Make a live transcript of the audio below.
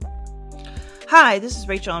Hi, this is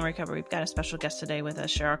Rachel in Recovery. We've got a special guest today with us,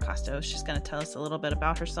 Cheryl Casto. She's going to tell us a little bit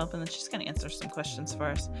about herself, and then she's going to answer some questions for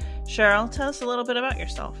us. Cheryl, tell us a little bit about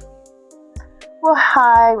yourself. Well,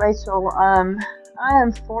 hi, Rachel. I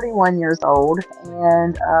am 41 years old,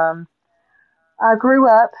 and I grew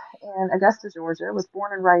up in Augusta, Georgia. Was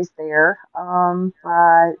born and raised there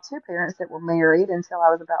by two parents that were married until I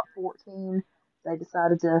was about 14. They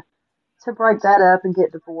decided to break that up and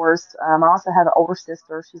get divorced. I also have an older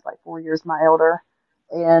sister. She's like 4 years my elder,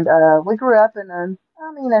 and we grew up in I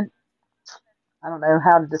don't know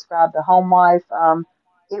how to describe the home life.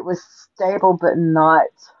 It was stable, but not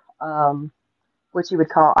what you would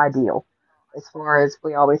call ideal. As far as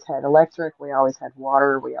we always had electric, we always had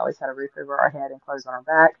water, we always had a roof over our head and clothes on our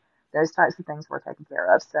back. Those types of things were taken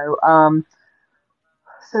care of.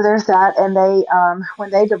 So there's that. And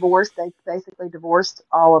when they divorced, they basically divorced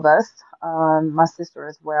all of us. My sister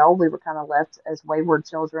as well. We were kind of left as wayward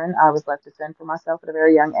children. I was left to fend for myself at a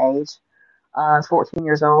very young age, 14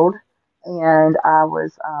 years old, and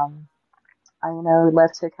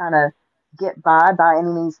left to kind of get by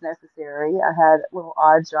any means necessary. I had little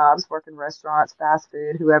odd jobs, working restaurants, fast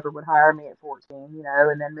food, whoever would hire me at 14,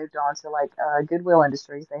 and then moved on to like Goodwill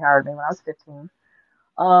Industries. They hired me when I was 15.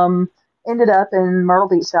 Um, Ended up in Myrtle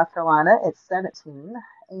Beach, South Carolina at 17,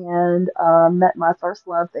 and met my first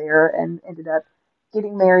love there and ended up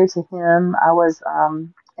getting married to him. I was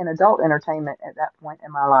in adult entertainment at that point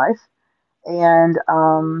in my life, and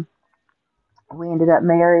we ended up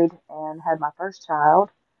married and had my first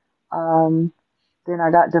child. um, then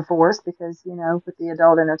I got divorced because, with the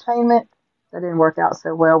adult entertainment, that didn't work out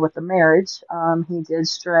so well with the marriage. He did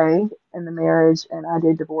stray in the marriage, and I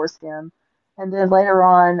did divorce him. And then later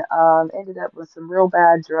on, ended up with some real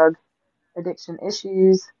bad drug addiction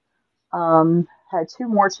issues. Had two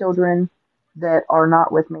more children that are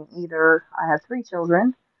not with me either. I have three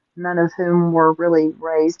children, none of whom were really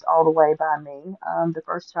raised all the way by me. The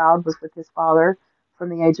first child was with his father from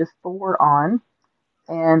the age of 4 on.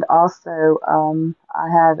 And also, I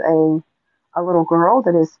have a little girl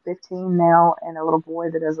that is 15 now and a little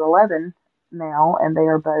boy that is 11 now, and they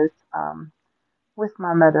are both with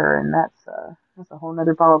my mother, and that's a whole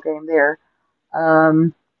nother ball game there.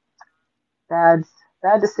 Um, bad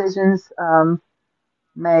bad decisions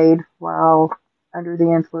made while under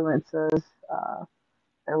the influence of uh,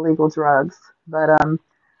 illegal drugs, but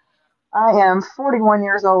I am 41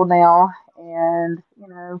 years old now, and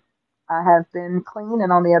I have been clean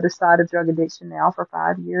and on the other side of drug addiction now for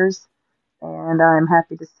 5 years, and I'm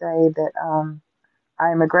happy to say that I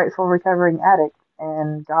am a grateful recovering addict,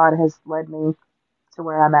 and God has led me to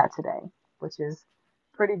where I'm at today, which is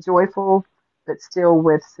pretty joyful, but still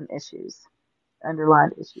with some issues,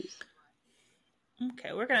 underlying issues.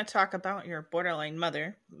 Okay, we're going to talk about your borderline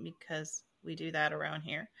mother because we do that around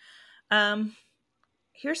here. Um,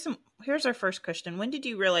 here's our first question. When did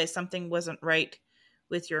you realize something wasn't right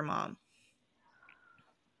with your mom?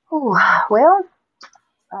 Ooh, well,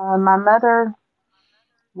 my mother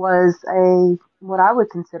was what I would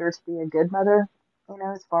consider to be a good mother,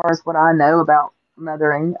 as far as what I know about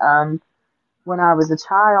mothering. When I was a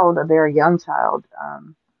child, a very young child,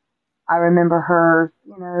 I remember her,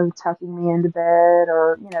 tucking me into bed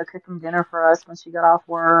or, cooking dinner for us when she got off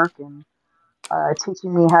work and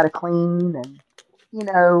teaching me how to clean and, you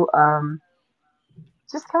know, um,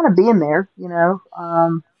 just kind of being there,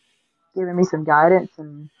 giving me some guidance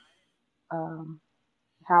and um,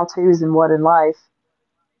 how to's and what in life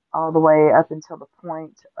all the way up until the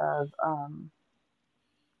point of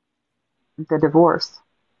the divorce.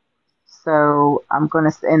 So I'm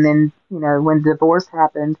going to, and then, when the divorce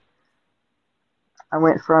happened, I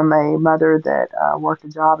went from a mother that worked a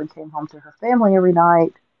job and came home to her family every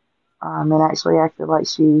night, and actually acted like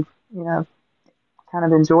she, kind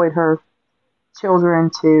of enjoyed her children,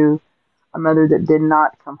 to a mother that did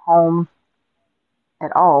not come home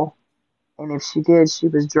at all. And if she did, she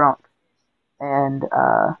was drunk. And,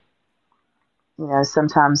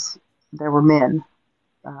 sometimes there were men,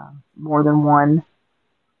 more than one,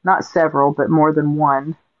 not several, but more than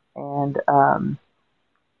one. And,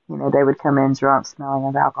 they would come in drunk, smelling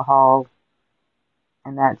of alcohol.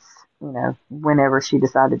 And that's, whenever she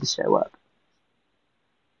decided to show up.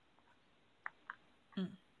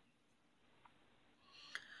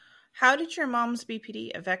 How did your mom's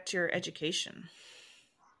BPD affect your education?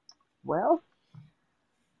 Well,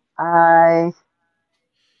 I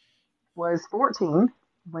was 14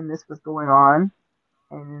 when this was going on.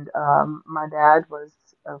 And my dad was,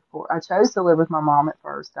 of course, I chose to live with my mom at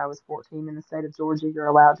first. I was 14 in the state of Georgia. You're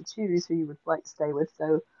allowed to choose who you would like to stay with.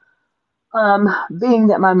 So, being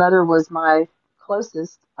that my mother was my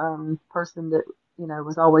closest person that,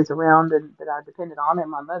 was always around and that I depended on, and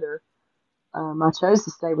my mother. I chose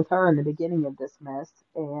to stay with her in the beginning of this mess,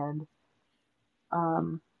 and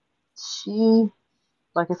um, she,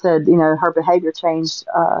 like I said, her behavior changed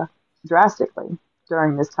drastically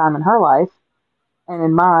during this time in her life and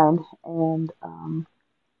in mine, and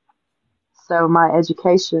so my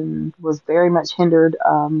education was very much hindered.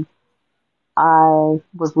 I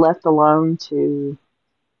was left alone to,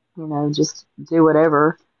 just do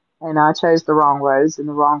whatever. And I chose the wrong roads and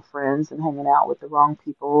the wrong friends and hanging out with the wrong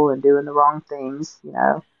people and doing the wrong things.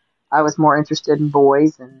 I was more interested in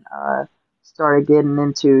boys and started getting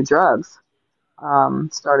into drugs.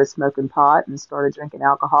 Started smoking pot and started drinking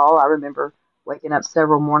alcohol. I remember waking up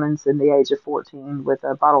several mornings in the age of 14 with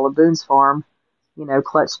a bottle of Boone's Farm,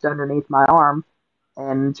 clutched underneath my arm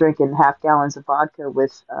and drinking half gallons of vodka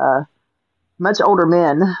with much older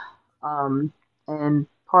men, um, and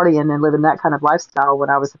partying and living that kind of lifestyle when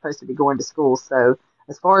I was supposed to be going to school. So,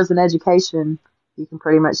 as far as an education, you can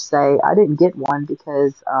pretty much say I didn't get one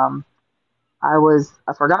because I was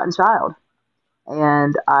a forgotten child.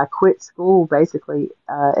 And I quit school basically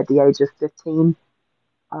at the age of 15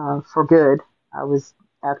 for good. I was,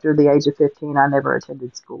 after the age of 15, I never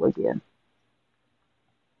attended school again.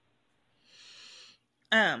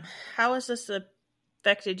 Um, how has this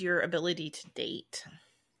affected your ability to date?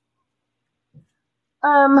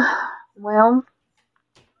 Um, well,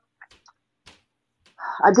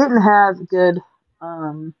 I didn't have good,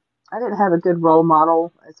 um, I didn't have a good role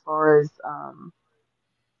model as far as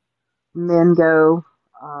men go.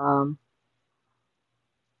 Um,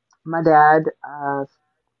 my dad,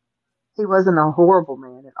 he wasn't a horrible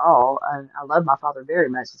man at all. I love my father very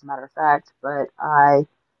much, as a matter of fact, but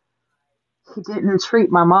he didn't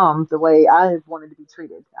treat my mom the way I wanted to be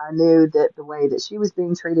treated. I knew that the way that she was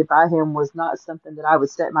being treated by him was not something that I would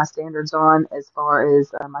set my standards on. As far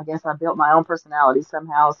as, I guess I built my own personality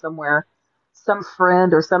somehow, somewhere, some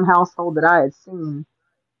friend or some household that I had seen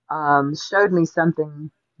showed me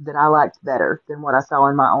something that I liked better than what I saw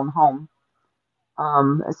in my own home.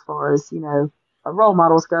 As far as, role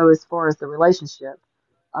models go, as far as the relationship.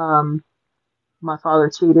 Um, my father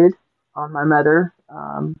cheated on my mother.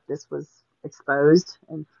 This was exposed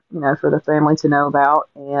and, for the family to know about,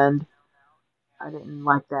 and I didn't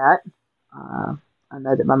like that. Uh, I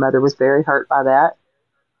know that my mother was very hurt by that.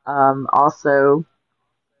 Also,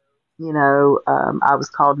 I was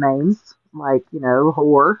called names like,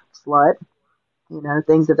 whore, slut,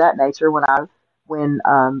 things of that nature when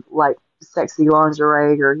like sexy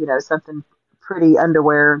lingerie or, something pretty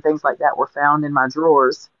underwear and things like that were found in my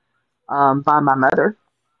drawers by my mother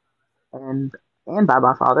and by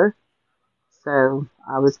my father. So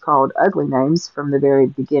I was called ugly names from the very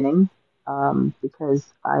beginning because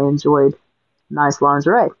I enjoyed nice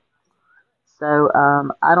lingerie. So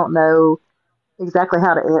I don't know exactly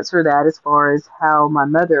how to answer that as far as how my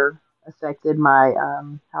mother affected my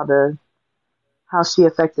how she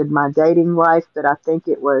affected my dating life, but I think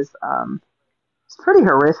it's pretty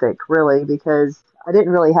horrific, really, because I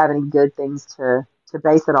didn't really have any good things to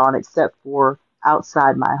base it on except for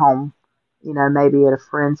outside my home. Maybe at a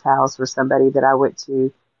friend's house or somebody that I went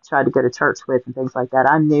to try to go to church with and things like that.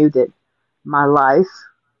 I knew that my life,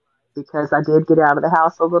 because I did get out of the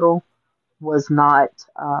house a little, was not.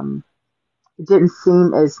 It didn't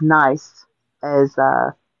seem as nice as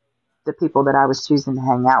the people that I was choosing to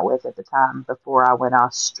hang out with at the time before I went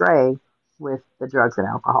astray with the drugs and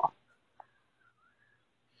alcohol.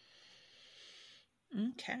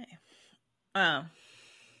 Okay. Um,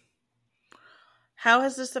 how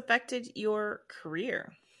has this affected your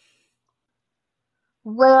career?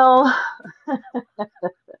 Well,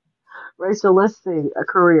 Rachel, let's see, a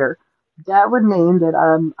career. That would mean that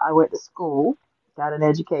I went to school, got an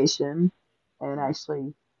education, and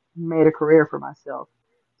actually made a career for myself.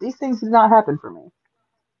 These things did not happen for me.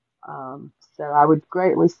 So I would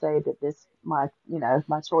greatly say that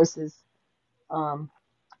my choices um,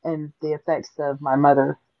 and the effects of my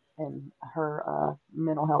mother and her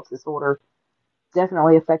mental health disorder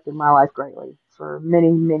definitely affected my life greatly for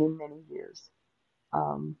many, many, many years.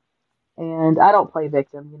 Um, and I don't play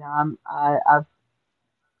victim.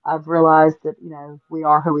 I've realized that we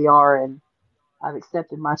are who we are, and I've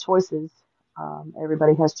accepted my choices.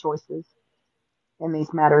 Everybody has choices in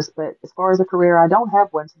these matters, but as far as a career, I don't have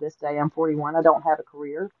one to this day. I'm 41. I don't have a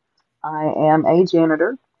career. I am a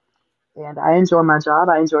janitor, and I enjoy my job.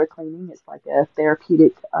 I enjoy cleaning. It's like a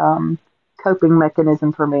therapeutic coping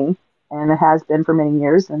mechanism for me, and it has been for many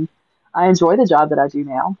years. And I enjoy the job that I do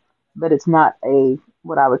now, but it's not a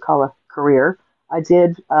what I would call a career. I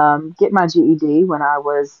did get my GED when I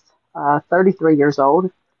was 33 years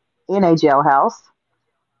old in a jailhouse.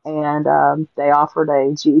 and they offered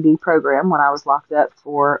a GED program when I was locked up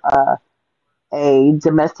for a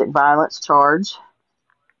domestic violence charge.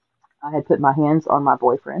 I had put my hands on my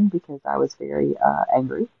boyfriend because I was very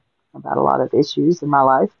angry about a lot of issues in my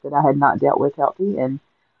life that I had not dealt with healthy, and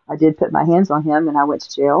I did put my hands on him, and I went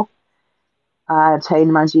to jail. I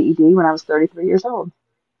obtained my GED when I was 33 years old.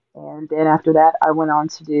 And then after that, I went on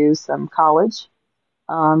to do some college,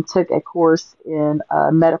 took a course in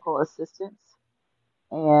medical assistance,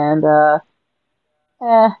 and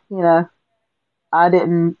you know,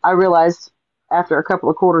 I realized after a couple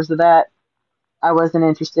of quarters of that, I wasn't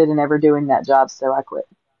interested in ever doing that job, so I quit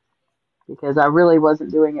because I really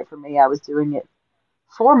wasn't doing it for me. I was doing it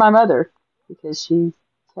for my mother because she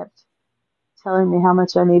kept telling me how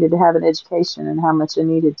much I needed to have an education and how much I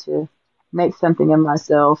needed to make something of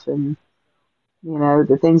myself. And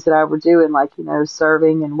the things that I were doing, like,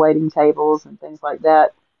 serving and waiting tables and things like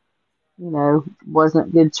that,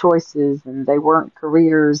 wasn't good choices and they weren't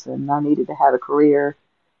careers and I needed to have a career.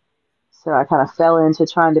 So I kind of fell into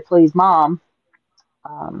trying to please mom,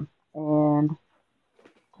 and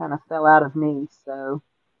kind of fell out of me. So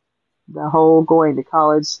the whole going to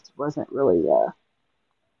college wasn't really,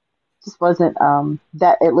 just wasn't,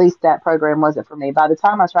 that, at least that program wasn't for me. By the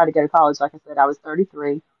time I tried to go to college, like I said, I was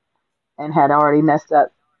 33 and had already messed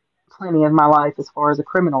up plenty of my life as far as a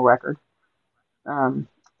criminal record. Um,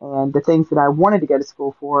 and the things that I wanted to go to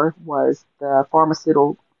school for was the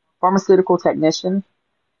pharmaceutical technician,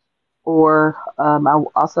 or I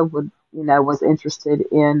also was interested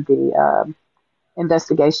in the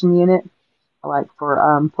investigation unit, like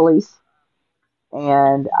for police,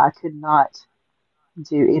 and I could not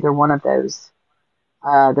do either one of those.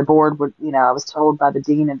 The board would, I was told by the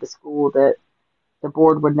dean of the school that the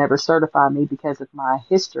board would never certify me because of my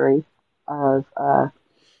history of,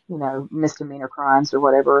 misdemeanor crimes or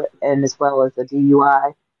whatever, and as well as the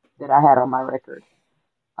DUI that I had on my record.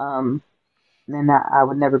 Um, and that I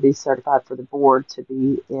would never be certified for the board to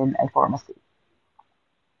be in a pharmacy.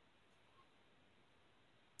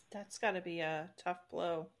 That's got to be a tough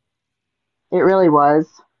blow. It really was.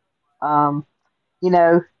 Um,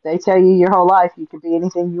 they tell you your whole life you can be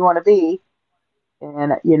anything you want to be,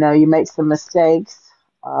 and you make some mistakes.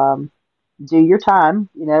 Um, do your time.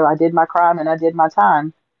 I did my crime and I did my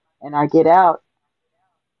time, and I get out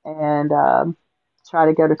and try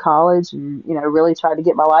to go to college and really try to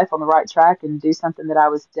get my life on the right track and do something that I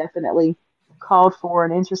was definitely called for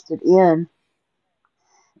and interested in,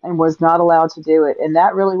 and was not allowed to do it, and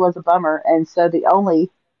that really was a bummer. And so the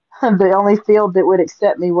only the only field that would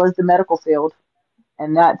accept me was the medical field,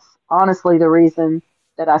 and that's honestly the reason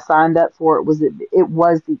that I signed up for it. Was it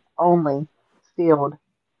was the only field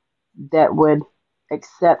that would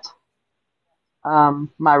accept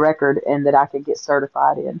my record and that I could get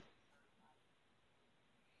certified in.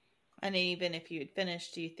 And even if you had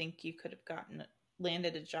finished, do you think you could have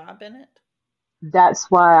landed a job in it? That's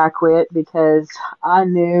why I quit, because I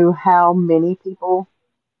knew how many people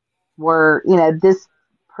were, this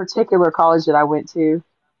particular college that I went to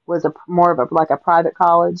was a more of a like a private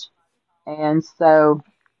college, and so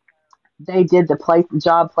they did the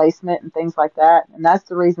job placement and things like that, and that's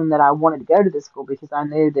the reason that I wanted to go to this school, because I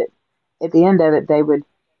knew that at the end of it they would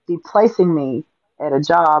be placing me at a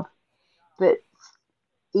job, but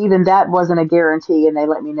even that wasn't a guarantee, and they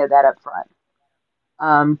let me know that up front,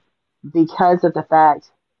 um, because of the fact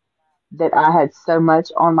that I had so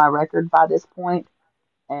much on my record by this point.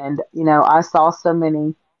 And, I saw so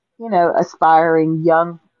many, aspiring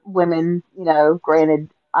young women, granted,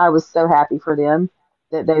 I was so happy for them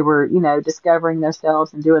that they were, discovering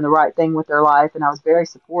themselves and doing the right thing with their life. And I was very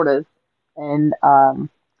supportive. And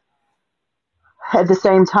at the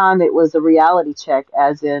same time, it was a reality check,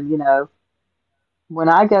 as in, when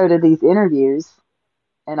I go to these interviews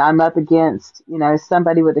and I'm up against,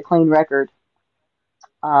 somebody with a clean record,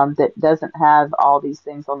 that doesn't have all these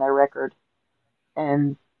things on their record,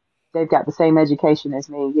 and they've got the same education as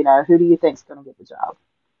me, who do you think's going to get the job?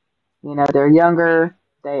 They're Yeah. younger,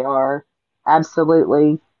 they are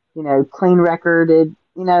absolutely, clean recorded,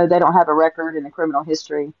 they don't have a record in a criminal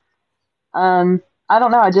history. I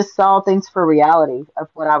don't know, I just saw things for reality of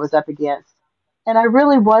what I was up against. And I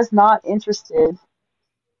really was not interested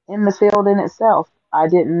in the field in itself.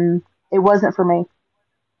 It wasn't for me.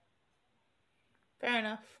 Fair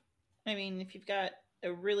enough. I mean, if you've got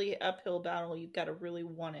a really uphill battle, you've got to really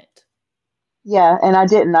want it. Yeah, and I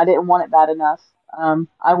didn't want it bad enough.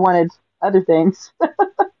 I wanted other things,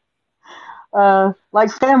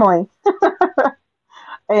 like family.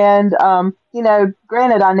 And,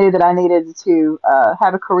 granted, I knew that I needed to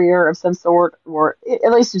have a career of some sort, or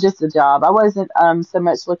at least just a job. I wasn't so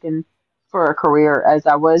much looking for a career as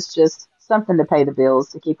I was just something to pay the bills,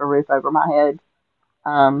 to keep a roof over my head,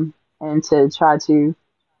 and to try to,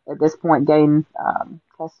 at this point, gain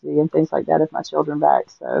custody and things like that of my children back.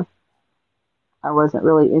 So I wasn't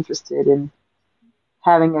really interested in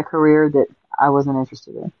having a career that I wasn't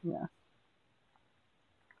interested in. Yeah.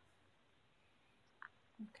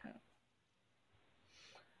 Okay.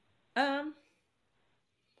 Um,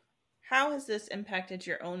 how has this impacted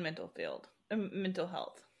your own mental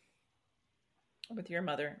health with your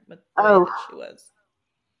mother, with the way Oh, that she was?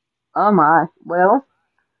 oh my. Well,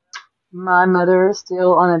 my mother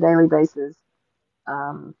still on a daily basis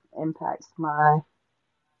impacts my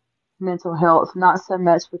mental health, not so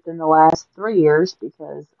much within the last 3 years,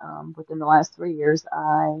 because within the last 3 years,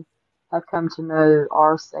 I have come to know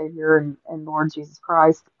our Savior and Lord Jesus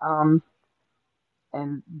Christ, and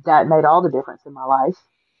that made all the difference in my life.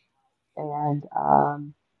 And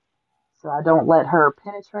so I don't let her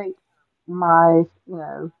penetrate my,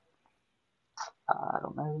 I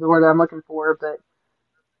don't know the word I'm looking for, but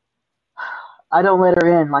I don't let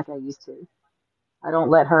her in like I used to. I don't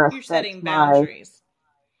let her You're affect setting my, boundaries.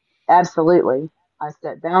 absolutely. I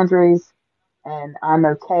set boundaries and I'm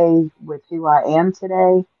okay with who I am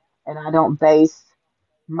today. And I don't base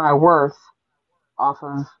my worth off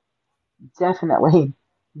of, definitely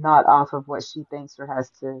not off of what she thinks or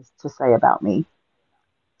has to say about me.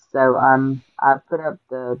 So I've put up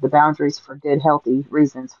the boundaries for good, healthy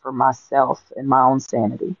reasons for myself and my own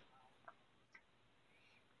sanity.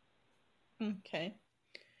 Okay.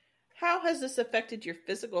 How has this affected your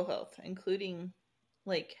physical health, including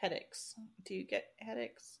like headaches? Do you get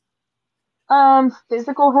headaches?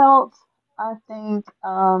 Physical health, I think,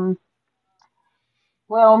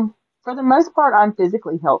 well, for the most part, I'm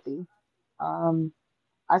physically healthy. Um,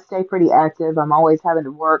 I stay pretty active. I'm always having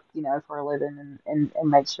to work, for a living and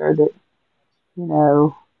make sure that, you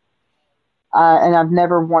know, and I've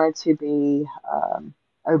never wanted to be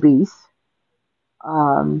obese.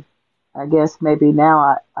 Um, I guess maybe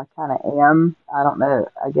now I kind of am. I don't know.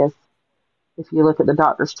 I guess if you look at the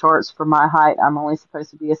doctor's charts for my height, I'm only supposed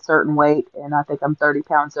to be a certain weight, and I think I'm 30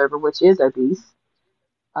 pounds over, which is obese.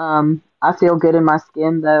 I feel good in my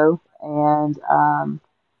skin though, and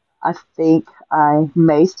I think I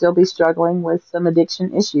may still be struggling with some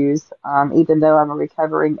addiction issues, even though I'm a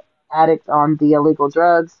recovering addict on the illegal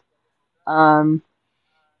drugs. Um,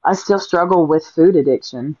 I still struggle with food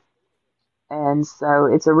addiction. And so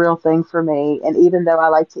it's a real thing for me. And even though I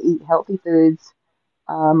like to eat healthy foods,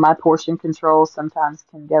 my portion control sometimes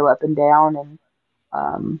can go up and down. And,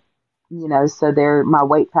 um, so my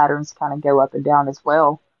weight patterns kind of go up and down as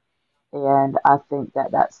well. And I think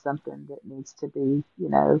that that's something that needs to be,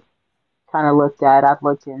 kind of looked at. I've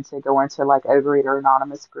looked into going to like Overeater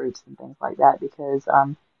Anonymous groups and things like that because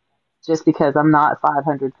just because I'm not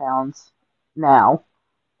 500 pounds now,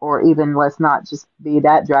 or even let's not just be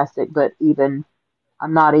that drastic, but even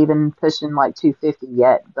I'm not even pushing like 250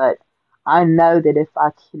 yet. But I know that if I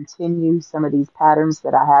continue some of these patterns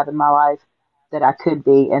that I have in my life, that I could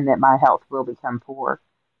be, and that my health will become poor.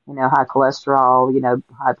 High cholesterol,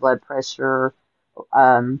 high blood pressure.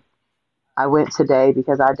 Um, I went today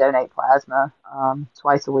because I donate plasma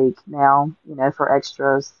twice a week now, for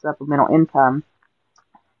extra supplemental income.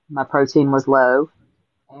 My protein was low,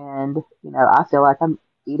 and I feel like I'm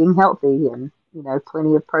eating healthy and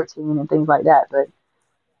plenty of protein and things like that. But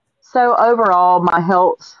so overall, my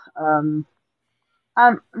health,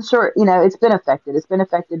 I'm sure it's been affected. It's been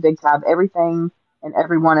affected big time. Everything and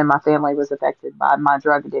everyone in my family was affected by my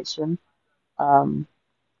drug addiction. Um,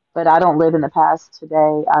 but I don't live in the past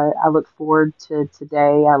today. I look forward to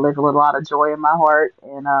today. I live with a lot of joy in my heart,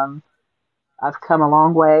 and I've come a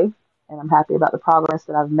long way, and I'm happy about the progress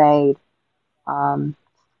that I've made. Um,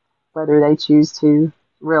 whether they choose to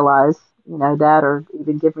realize, that, or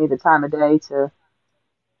even give me the time of day to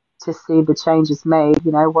see the changes made,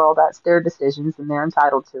 well, that's their decisions and they're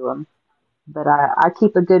entitled to them. But I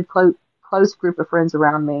keep a good close group of friends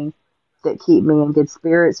around me that keep me in good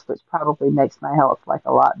spirits, which probably makes my health like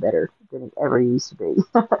a lot better than it ever used to be.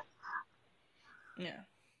 Yeah.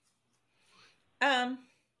 Um,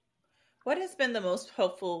 what has been the most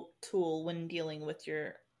helpful tool when dealing with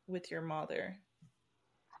your mother?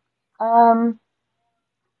 um,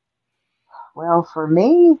 well, for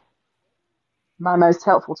me, my most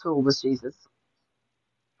helpful tool was Jesus.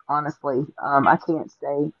 Honestly, Okay.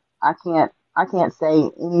 I can't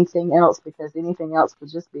say anything else because anything else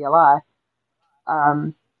would just be a lie.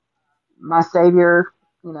 Um, my Savior,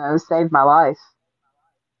 saved my life,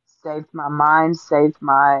 saved my mind, saved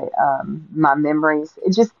my memories.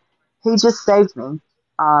 He just saved me.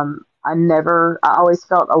 I always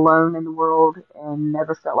felt alone in the world and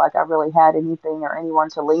never felt like I really had anything or anyone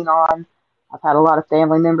to lean on. I've had a lot of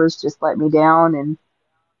family members just let me down, and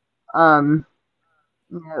um,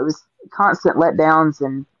 it was constant letdowns,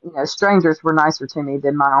 and strangers were nicer to me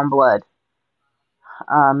than my own blood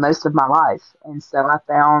most of my life. And so I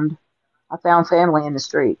found family in the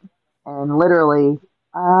street, and literally,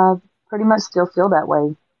 I pretty much still feel that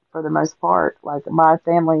way for the most part. Like, my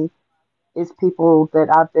family is people that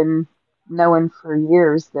I've been knowing for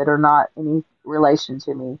years that are not any relation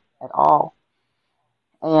to me at all.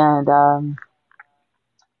 And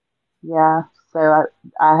yeah, so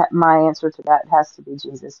my answer to that has to be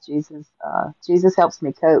Jesus. Jesus helps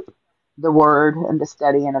me cope the Word and the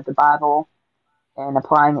studying of the Bible and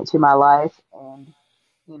applying it to my life, and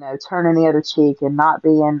turning the other cheek and not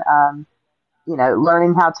being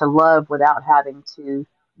learning how to love without having to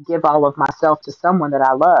give all of myself to someone that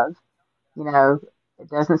I love. You know, it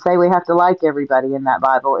doesn't say we have to like everybody in that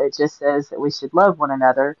Bible. It just says that we should love one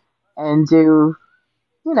another and do,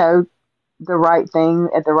 you know, the right thing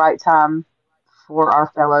at the right time for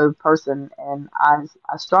our fellow person. And I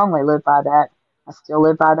strongly live by that. I still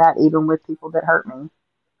live by that even with people that hurt me.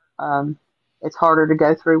 Um, it's harder to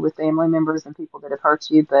go through with family members and people that have hurt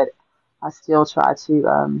you, but I still try to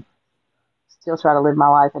live my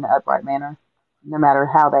life in an upright manner, no matter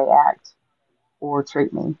how they act or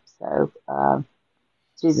treat me. So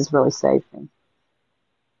Jesus really saved me.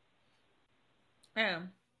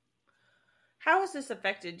 Um, how has this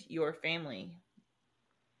affected your family?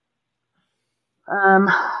 Um,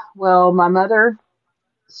 well, my mother,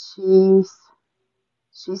 she's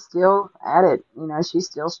she's still at it. She's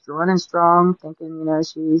still running strong, thinking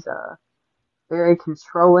she's very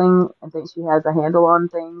controlling and thinks she has a handle on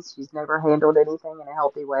things. She's never handled anything in a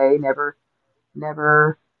healthy way. Never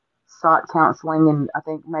sought counseling, and I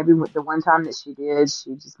think maybe with the one time that she did,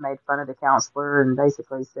 she just made fun of the counselor and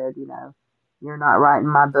basically said, you're not writing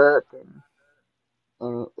my book, and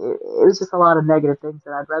it was just a lot of negative things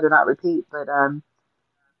that I'd rather not repeat. But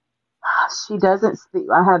she doesn't speak.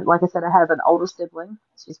 Like I said, I have an older sibling.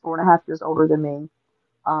 She's 4.5 years older than me.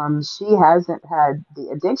 She hasn't had the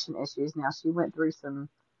addiction issues. Now, she went through some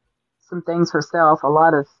things herself, a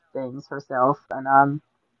lot of things herself, and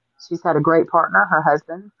she's had a great partner, her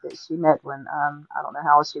husband, that she met when I don't know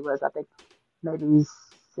how old she was. I think maybe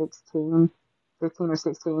 16, 15 or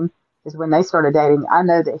 16 is when they started dating. I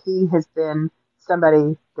know that he has been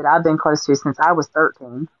somebody that I've been close to since I was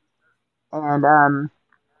 13, and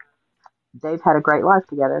they've had a great life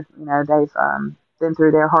together. They've been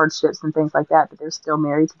through their hardships and things like that, but they're still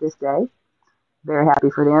married to this day. Very happy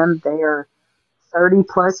for them. They are 30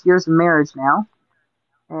 plus years of marriage now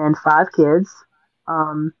and 5 kids.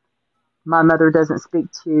 Um, my mother doesn't speak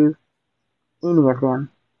to any of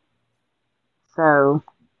them. So,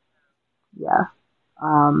 yeah,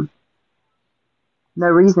 um, no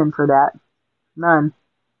reason for that. None.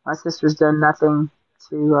 My sister's done nothing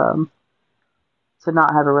to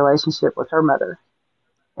not have a relationship with her mother,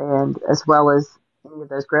 and as well as any of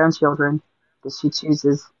those grandchildren that she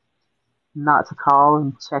chooses not to call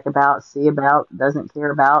and check about, see about, doesn't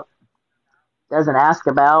care about, doesn't ask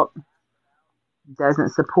about,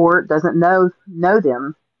 doesn't support, doesn't know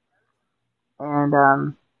them,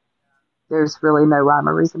 and there's really no rhyme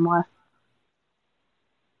or reason why.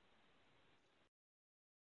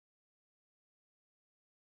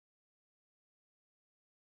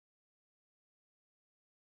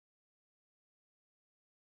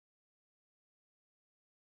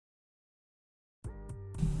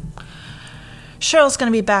 Cheryl's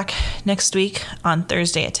going to be back next week on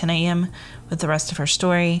Thursday at 10 a.m. with the rest of her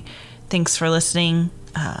story. Thanks for listening.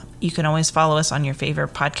 You can always follow us on your favorite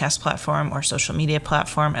podcast platform or social media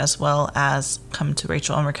platform, as well as come to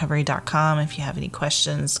rachelandrecovery.com. If you have any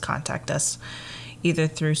questions, contact us either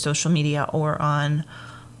through social media or on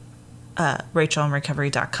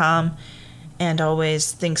rachelandrecovery.com. And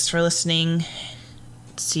always, thanks for listening.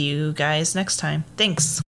 See you guys next time. Thanks.